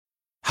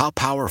How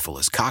powerful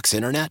is Cox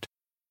Internet?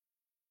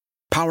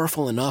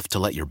 Powerful enough to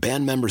let your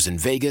band members in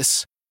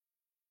Vegas,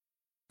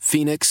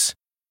 Phoenix,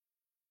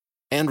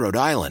 and Rhode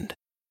Island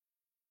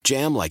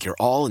jam like you're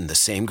all in the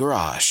same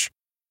garage.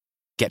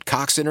 Get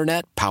Cox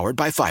Internet powered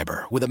by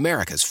fiber with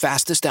America's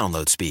fastest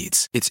download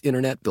speeds. It's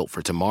internet built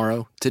for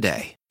tomorrow,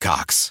 today.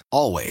 Cox,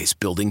 always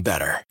building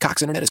better.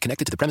 Cox Internet is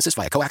connected to the premises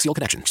via coaxial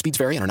connection. Speeds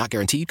vary and are not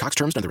guaranteed. Cox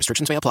terms and other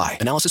restrictions may apply.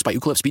 Analysis by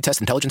Ookla Speed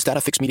Test Intelligence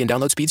Data. Fixed median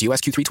download speeds. US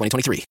Q3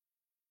 2023.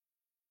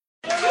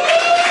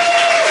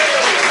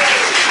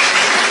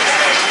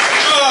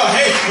 Oh,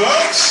 hey,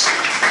 folks.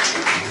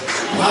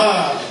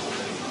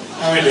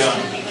 How are we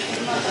doing?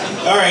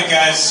 All right,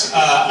 guys.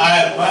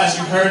 As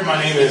you heard,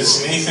 my name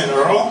is Nathan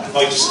Earl. I'd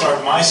like to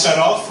start my set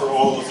off for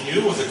all of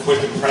you with a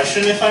quick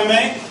impression, if I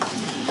may.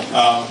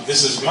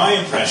 This is my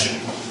impression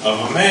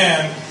of a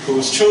man who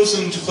was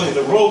chosen to play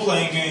the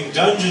role-playing game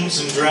Dungeons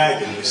and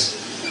Dragons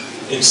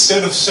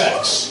instead of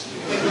sex.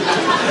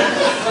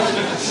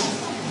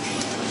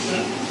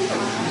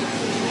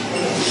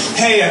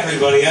 Hey,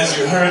 everybody. As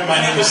you heard,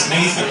 my name is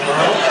Nathan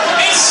Earl.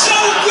 It's so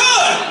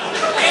good!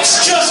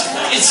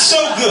 It's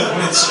so good.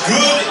 When it's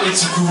good,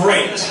 it's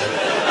great.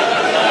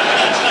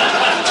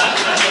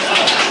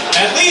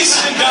 At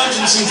least in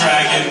Dungeons and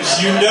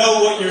Dragons, you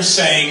know what you're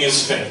saying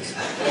is fake.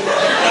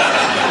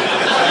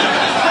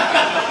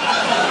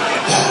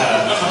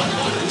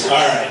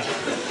 Alright.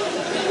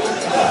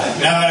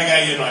 Now that I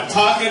got you in my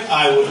pocket,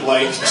 I would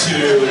like to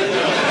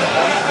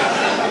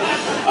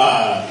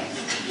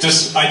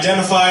just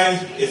identify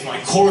if my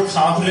core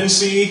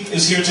competency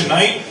is here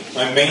tonight,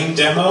 my main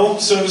demo,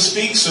 so to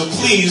speak. So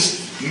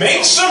please,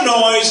 make some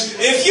noise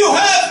if you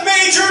have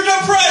major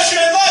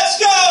depression. Let's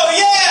go!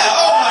 Yeah!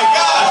 Oh my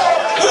God!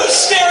 Who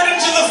stared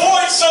into the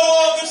void so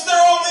long it's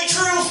their only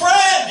true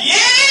friend?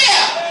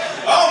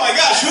 Yeah! Oh my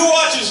gosh, who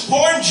watches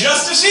porn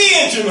just to see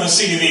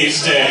intimacy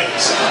these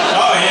days?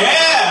 Oh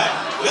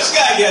yeah! This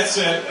guy gets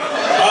it.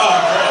 Oh,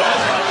 great.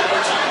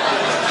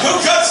 Who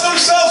cuts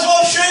themselves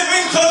while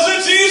shaving because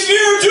it's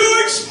easier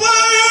to explain?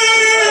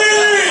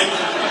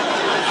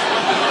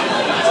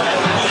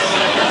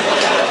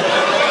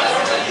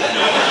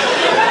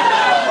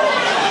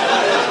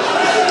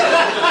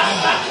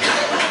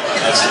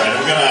 That's right.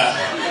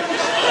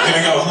 I'm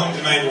gonna go home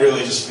tonight and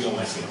really just feel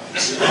my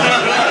feelings.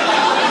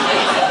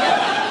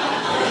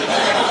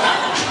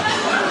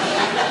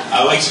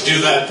 I like to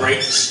do that, break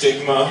the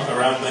stigma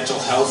around mental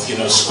health. You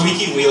know,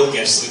 squeaky wheel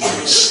gets the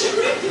grease.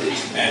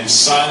 And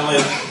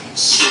silent,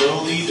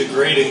 slowly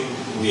degrading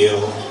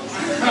wheel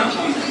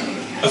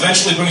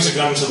eventually brings a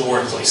gun to the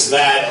workplace.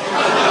 That's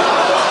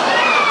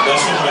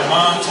what my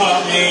mom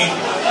taught me.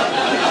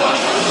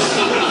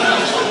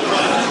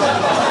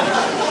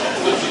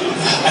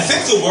 I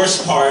think the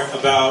worst part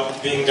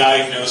about being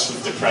diagnosed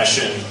with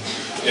depression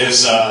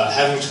is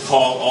having to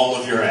call all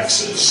of your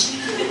exes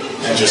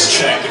and just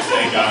check if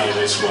they got it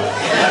as well.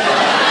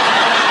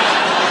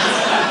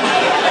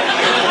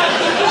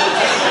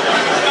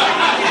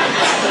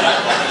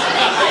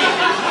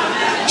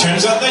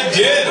 Turns out they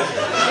did.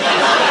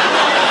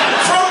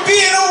 From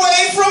being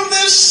away from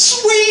this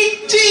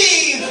sweet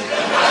tea.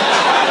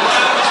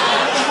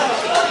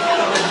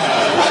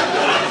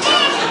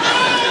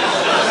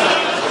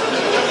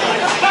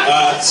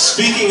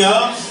 Speaking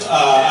of,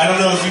 I don't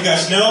know if you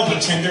guys know,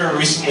 but Tinder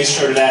recently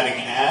started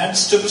adding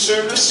ads to the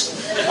service,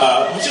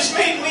 which just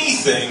made me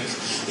think,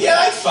 yeah,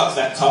 I'd fuck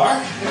that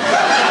car.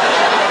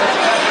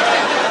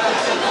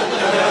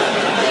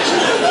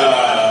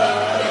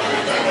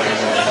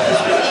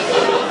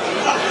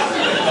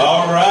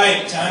 All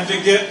right, time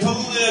to get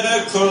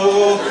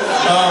political.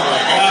 Oh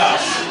my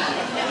gosh.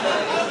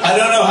 I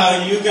don't know how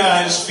you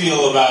guys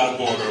feel about a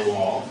border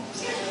wall.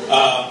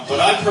 But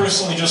I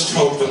personally just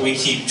hope that we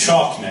keep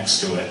chalk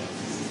next to it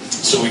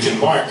so we can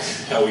mark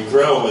how we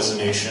grow as a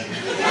nation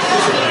from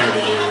year to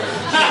year.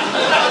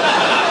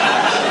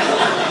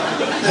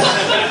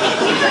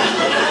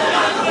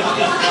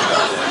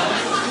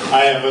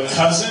 I have a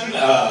cousin.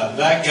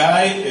 That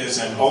guy is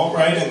an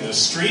alt-right in the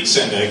streets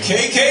and a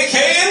KKK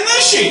in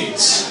the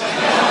sheets.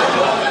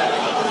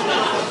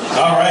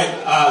 All right,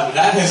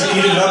 that has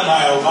eaten up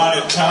my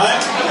allotted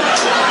time.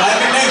 I've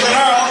been Nathan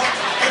Earl.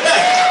 Good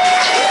night.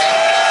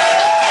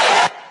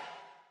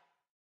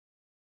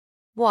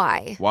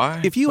 Why? Why?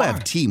 If you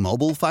have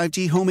T-Mobile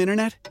 5G home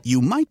internet, you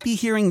might be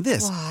hearing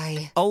this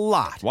Why? a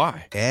lot.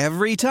 Why?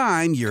 Every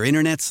time your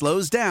internet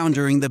slows down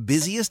during the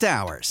busiest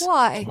hours.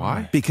 Why?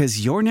 Why?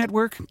 Because your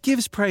network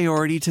gives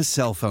priority to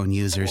cell phone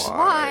users.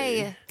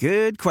 Why?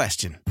 Good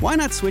question. Why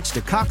not switch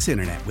to Cox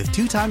Internet with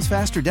 2 times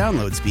faster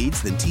download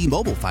speeds than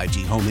T-Mobile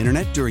 5G home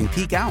internet during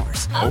peak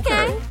hours?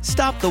 Okay.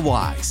 Stop the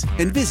whys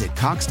and visit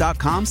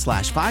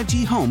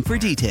cox.com/5G home for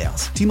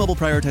details. T-Mobile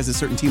prioritizes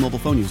certain T-Mobile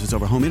phone users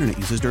over home internet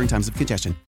users during times of congestion.